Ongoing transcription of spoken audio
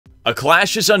A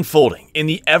clash is unfolding in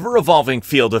the ever-evolving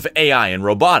field of AI and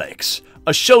robotics,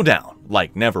 a showdown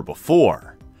like never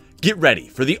before. Get ready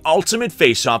for the ultimate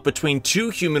face-off between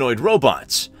two humanoid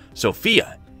robots,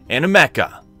 Sophia and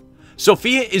Ameca.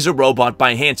 Sophia is a robot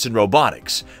by Hanson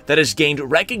Robotics that has gained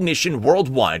recognition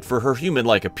worldwide for her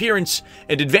human-like appearance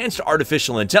and advanced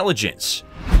artificial intelligence.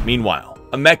 Meanwhile,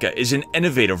 Ameca is an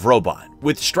innovative robot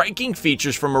with striking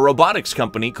features from a robotics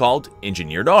company called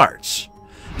Engineered Arts.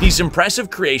 These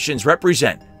impressive creations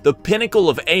represent the pinnacle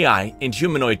of AI and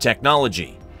humanoid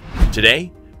technology.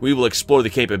 Today, we will explore the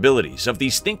capabilities of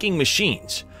these thinking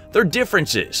machines, their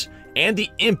differences, and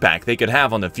the impact they could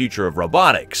have on the future of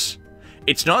robotics.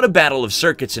 It's not a battle of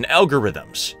circuits and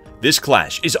algorithms. This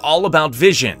clash is all about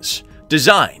visions,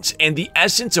 designs, and the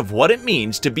essence of what it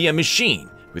means to be a machine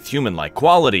with human-like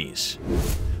qualities.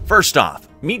 First off,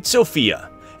 meet Sophia,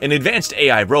 an advanced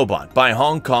AI robot by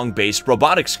Hong Kong-based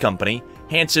robotics company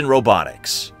Hanson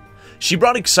Robotics. She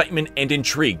brought excitement and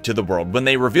intrigue to the world when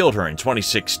they revealed her in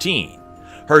 2016.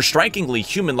 Her strikingly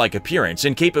human-like appearance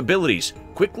and capabilities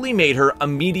quickly made her a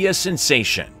media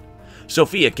sensation.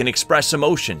 Sophia can express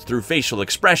emotions through facial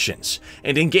expressions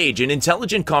and engage in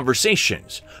intelligent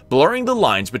conversations, blurring the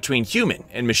lines between human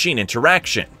and machine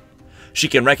interaction. She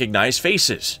can recognize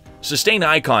faces, sustain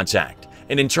eye contact,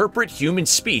 and interpret human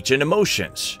speech and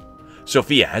emotions.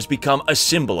 Sophia has become a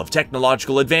symbol of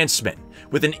technological advancement,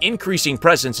 with an increasing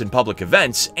presence in public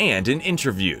events and in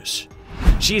interviews.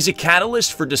 She is a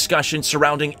catalyst for discussions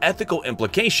surrounding ethical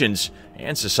implications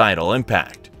and societal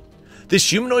impact. This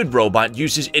humanoid robot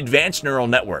uses advanced neural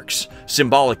networks,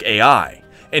 symbolic AI,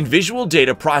 and visual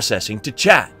data processing to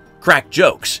chat, crack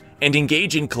jokes, and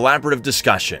engage in collaborative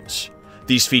discussions.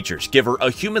 These features give her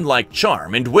a human-like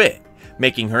charm and wit,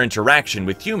 making her interaction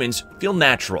with humans feel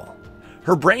natural.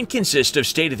 Her brain consists of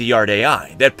state-of-the-art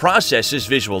AI that processes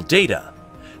visual data.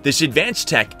 This advanced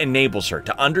tech enables her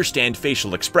to understand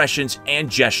facial expressions and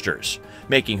gestures,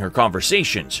 making her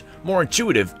conversations more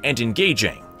intuitive and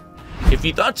engaging. If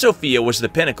you thought Sophia was the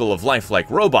pinnacle of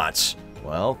lifelike robots,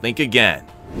 well, think again.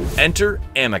 Enter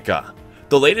Ameca,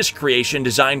 the latest creation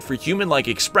designed for human-like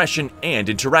expression and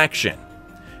interaction.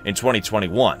 In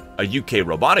 2021, a UK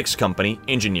robotics company,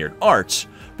 Engineered Arts,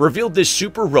 revealed this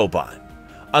super robot.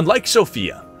 Unlike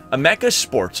Sophia, Ameca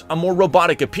sports a more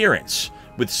robotic appearance,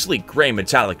 with sleek gray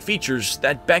metallic features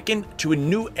that beckon to a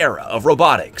new era of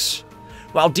robotics.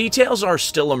 While details are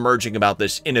still emerging about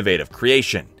this innovative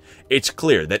creation, it's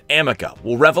clear that Ameca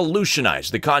will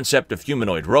revolutionize the concept of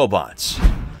humanoid robots.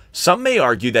 Some may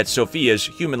argue that Sophia's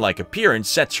human-like appearance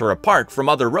sets her apart from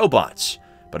other robots,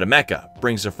 but Ameca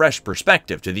brings a fresh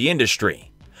perspective to the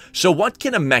industry. So what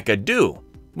can Ameca do?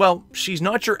 Well, she's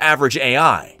not your average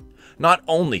AI. Not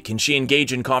only can she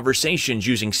engage in conversations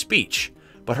using speech,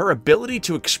 but her ability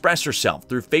to express herself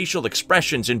through facial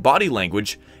expressions and body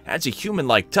language adds a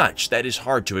human-like touch that is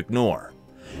hard to ignore.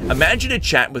 Imagine a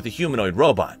chat with a humanoid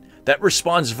robot that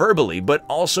responds verbally but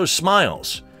also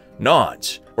smiles,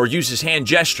 nods, or uses hand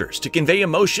gestures to convey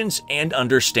emotions and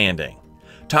understanding.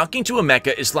 Talking to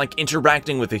Ameca is like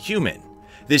interacting with a human.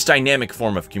 This dynamic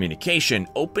form of communication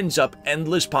opens up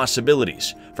endless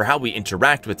possibilities for how we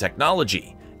interact with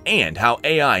technology and how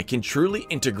AI can truly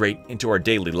integrate into our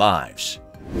daily lives.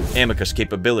 Ameca's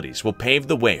capabilities will pave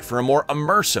the way for a more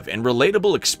immersive and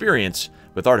relatable experience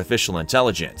with artificial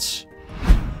intelligence.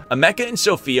 Ameca and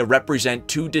Sophia represent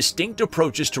two distinct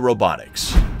approaches to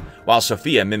robotics. While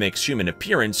Sophia mimics human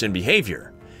appearance and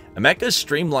behavior, Ameca's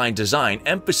streamlined design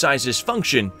emphasizes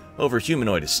function over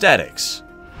humanoid aesthetics.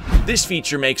 This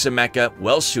feature makes Ameca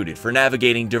well-suited for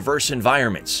navigating diverse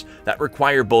environments that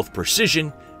require both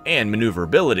precision and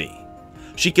maneuverability.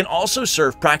 She can also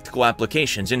serve practical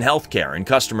applications in healthcare and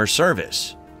customer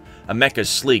service. Ameca's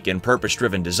sleek and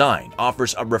purpose-driven design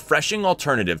offers a refreshing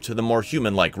alternative to the more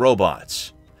human-like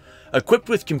robots. Equipped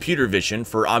with computer vision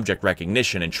for object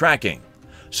recognition and tracking,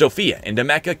 Sophia and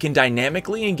Ameca can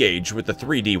dynamically engage with the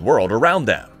 3D world around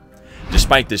them.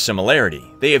 Despite this similarity,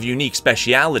 they have unique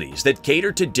specialities that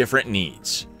cater to different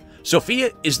needs.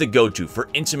 Sophia is the go-to for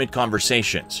intimate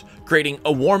conversations, creating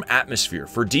a warm atmosphere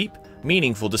for deep,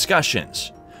 meaningful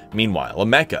discussions. Meanwhile,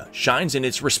 Ameca shines in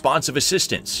its responsive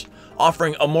assistance,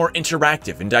 offering a more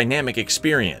interactive and dynamic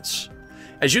experience.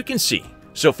 As you can see,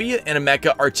 Sophia and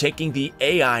Ameca are taking the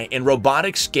AI and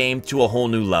robotics game to a whole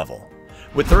new level.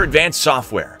 With their advanced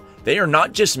software, they are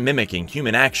not just mimicking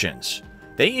human actions.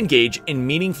 They engage in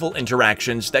meaningful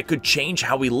interactions that could change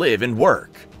how we live and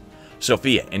work.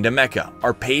 Sophia and Ameca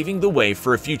are paving the way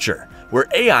for a future where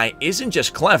AI isn't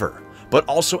just clever, but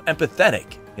also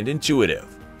empathetic and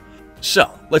intuitive.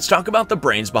 So, let's talk about the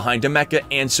brains behind Ameca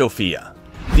and Sophia.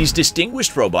 These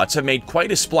distinguished robots have made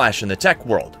quite a splash in the tech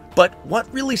world, But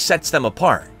what really sets them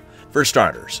apart? For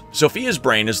starters, Sophia's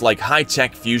brain is like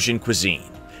high-tech fusion cuisine.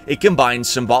 It combines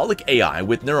symbolic AI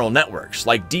with neural networks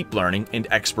like deep learning and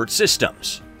expert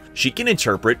systems. She can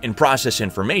interpret and process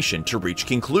information to reach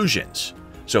conclusions.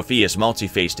 Sophia's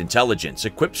multi-faced intelligence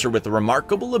equips her with a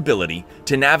remarkable ability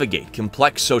to navigate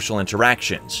complex social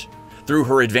interactions. Through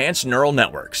her advanced neural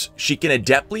networks, she can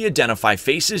adeptly identify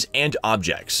faces and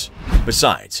objects.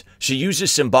 Besides, she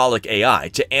uses symbolic AI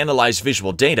to analyze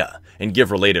visual data and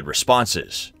give related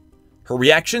responses. Her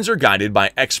reactions are guided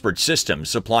by expert systems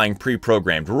supplying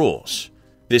pre-programmed rules.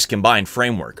 This combined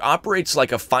framework operates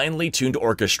like a finely tuned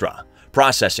orchestra,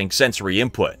 processing sensory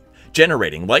input,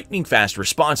 generating lightning-fast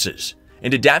responses,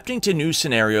 and adapting to new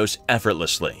scenarios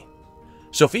effortlessly.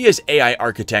 Sophia's AI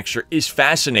architecture is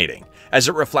fascinating as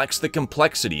it reflects the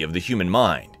complexity of the human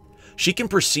mind. She can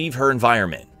perceive her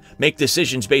environment, make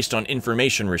decisions based on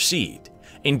information received,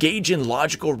 engage in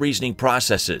logical reasoning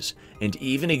processes, and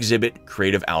even exhibit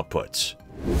creative outputs.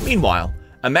 Meanwhile,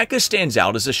 Ameca stands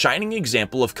out as a shining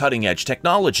example of cutting-edge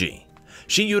technology.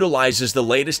 She utilizes the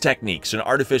latest techniques in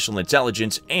artificial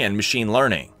intelligence and machine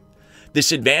learning.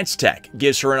 This advanced tech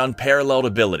gives her an unparalleled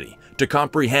ability to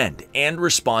comprehend and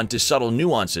respond to subtle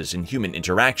nuances in human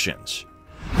interactions.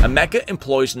 Ameca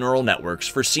employs neural networks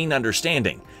for scene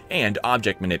understanding and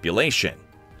object manipulation.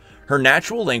 Her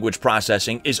natural language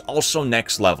processing is also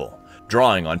next level,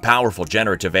 drawing on powerful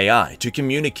generative AI to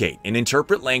communicate and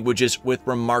interpret languages with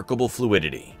remarkable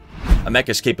fluidity.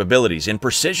 Ameca's capabilities in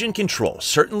precision control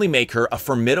certainly make her a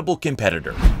formidable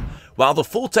competitor. While the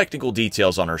full technical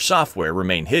details on her software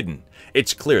remain hidden,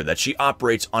 it's clear that she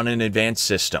operates on an advanced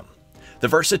system. The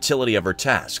versatility of her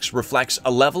tasks reflects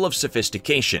a level of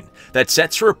sophistication that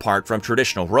sets her apart from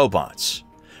traditional robots.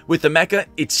 With Ameca,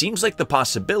 it seems like the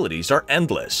possibilities are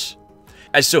endless.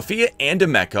 As Sophia and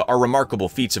Ameca are remarkable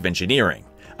feats of engineering,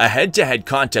 a head-to-head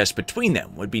contest between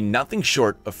them would be nothing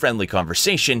short of friendly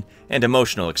conversation and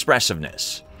emotional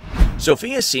expressiveness.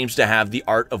 Sophia seems to have the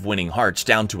art of winning hearts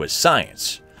down to a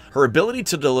science. Her ability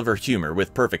to deliver humor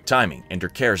with perfect timing and her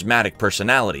charismatic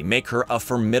personality make her a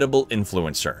formidable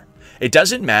influencer. It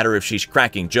doesn't matter if she's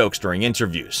cracking jokes during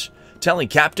interviews, telling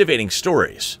captivating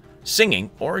stories, singing,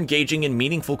 or engaging in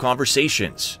meaningful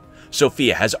conversations.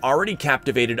 Sophia has already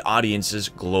captivated audiences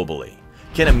globally.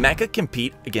 Can Ameca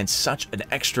compete against such an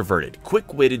extroverted,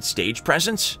 quick-witted stage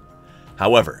presence?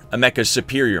 However, Ameca's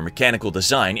superior mechanical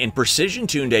design and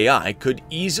precision-tuned AI could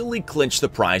easily clinch the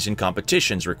prize in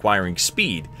competitions requiring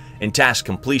speed and task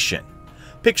completion.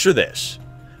 Picture this: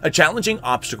 a challenging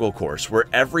obstacle course where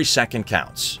every second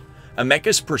counts.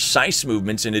 Ameca's precise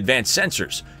movements and advanced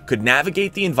sensors could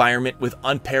navigate the environment with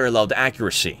unparalleled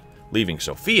accuracy, leaving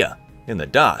Sophia in the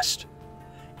dust.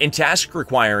 In tasks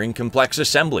requiring complex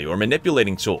assembly or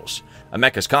manipulating tools,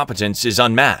 Ameca's competence is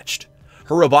unmatched.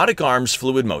 Her robotic arm's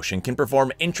fluid motion can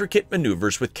perform intricate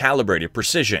maneuvers with calibrated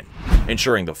precision,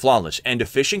 ensuring the flawless and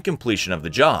efficient completion of the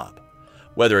job.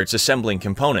 Whether it's assembling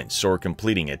components or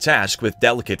completing a task with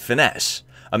delicate finesse,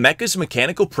 Ameca's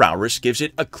mechanical prowess gives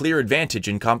it a clear advantage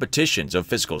in competitions of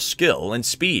physical skill and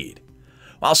speed.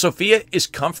 While Sophia is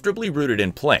comfortably rooted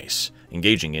in place,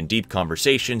 engaging in deep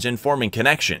conversations and forming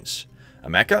connections,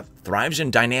 Ameca thrives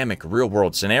in dynamic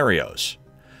real-world scenarios.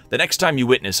 The next time you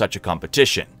witness such a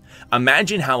competition,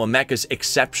 imagine how Ameca's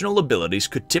exceptional abilities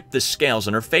could tip the scales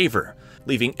in her favor,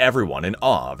 leaving everyone in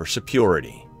awe of her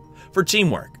superiority. For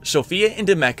teamwork, Sophia and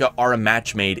Ameca are a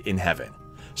match made in heaven.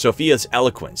 Sophia's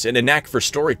eloquence and a knack for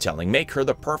storytelling make her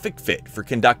the perfect fit for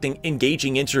conducting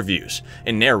engaging interviews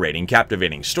and narrating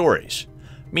captivating stories.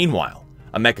 Meanwhile,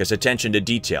 Ameca's attention to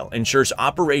detail ensures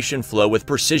operation flow with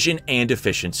precision and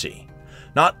efficiency.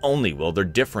 Not only will their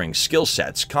differing skill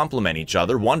sets complement each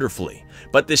other wonderfully,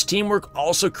 but this teamwork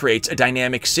also creates a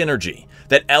dynamic synergy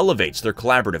that elevates their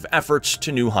collaborative efforts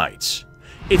to new heights.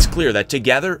 It's clear that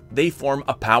together they form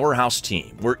a powerhouse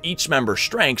team where each member's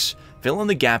strengths fill in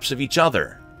the gaps of each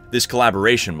other. This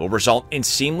collaboration will result in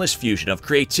seamless fusion of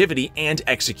creativity and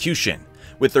execution.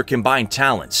 With their combined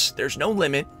talents, there's no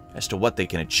limit as to what they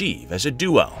can achieve as a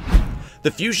duo.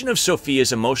 The fusion of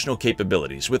Sophia's emotional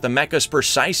capabilities with Ameca's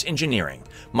precise engineering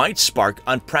might spark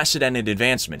unprecedented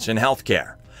advancements in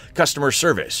healthcare, customer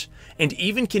service, and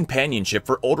even companionship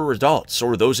for older adults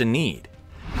or those in need.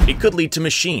 It could lead to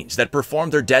machines that perform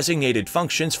their designated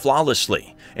functions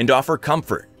flawlessly and offer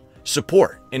comfort,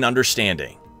 support, and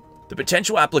understanding. The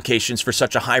potential applications for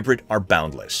such a hybrid are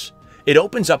boundless. It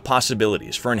opens up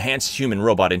possibilities for enhanced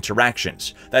human-robot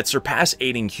interactions that surpass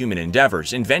aiding human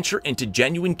endeavors and venture into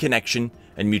genuine connection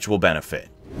and mutual benefit.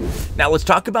 Now let's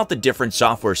talk about the different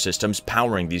software systems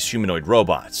powering these humanoid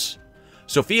robots.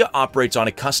 Sophia operates on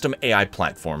a custom AI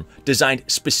platform designed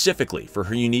specifically for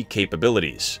her unique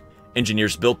capabilities.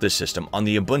 Engineers built this system on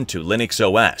the Ubuntu Linux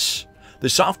OS. The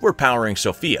software powering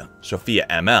Sophia, Sophia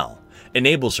ML,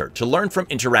 enables her to learn from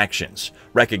interactions,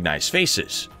 recognize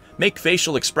faces, make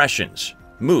facial expressions,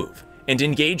 move, and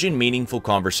engage in meaningful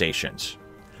conversations.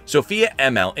 Sophia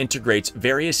ML integrates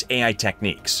various AI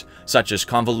techniques, such as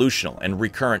convolutional and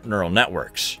recurrent neural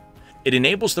networks. It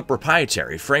enables the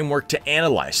proprietary framework to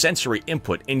analyze sensory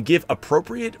input and give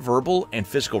appropriate verbal and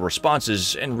physical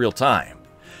responses in real time.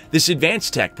 This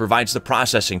advanced tech provides the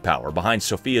processing power behind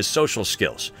Sophia's social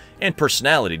skills and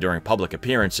personality during public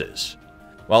appearances.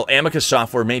 While Ameca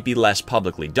software may be less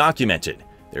publicly documented,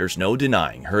 there's no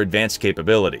denying her advanced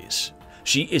capabilities.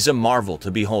 She is a marvel to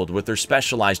behold with her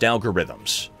specialized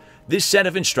algorithms. This set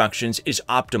of instructions is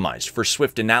optimized for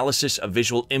swift analysis of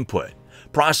visual input,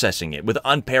 processing it with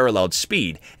unparalleled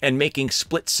speed and making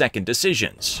split-second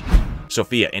decisions.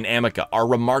 Sophia and Ameca are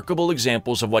remarkable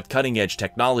examples of what cutting-edge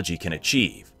technology can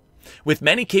achieve. With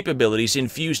many capabilities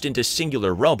infused into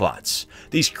singular robots,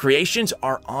 these creations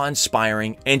are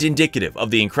awe-inspiring and indicative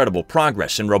of the incredible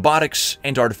progress in robotics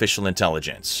and artificial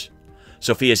intelligence.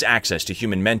 Sophia's access to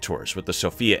human mentors with the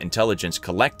Sophia Intelligence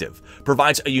Collective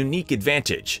provides a unique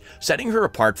advantage, setting her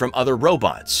apart from other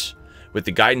robots. With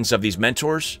the guidance of these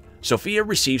mentors, Sophia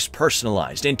receives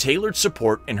personalized and tailored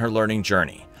support in her learning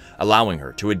journey, allowing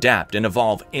her to adapt and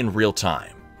evolve in real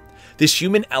time. This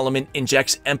human element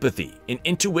injects empathy and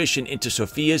intuition into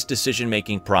Sophia's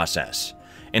decision-making process,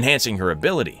 enhancing her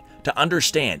ability to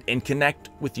understand and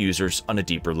connect with users on a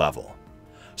deeper level.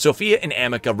 Sophia and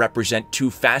Ameca represent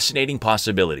two fascinating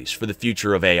possibilities for the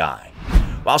future of AI.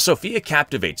 While Sophia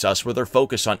captivates us with her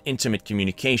focus on intimate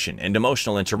communication and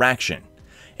emotional interaction,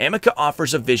 Ameca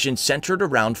offers a vision centered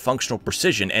around functional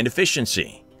precision and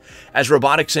efficiency. As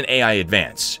robotics and AI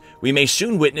advance, we may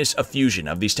soon witness a fusion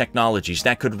of these technologies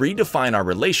that could redefine our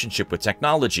relationship with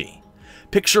technology.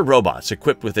 Picture robots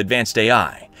equipped with advanced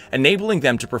AI, enabling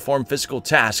them to perform physical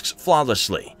tasks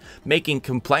flawlessly, making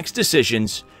complex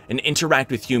decisions, and interact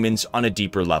with humans on a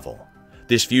deeper level.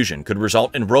 This fusion could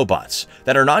result in robots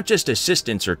that are not just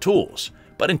assistants or tools,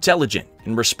 but intelligent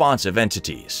and responsive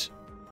entities.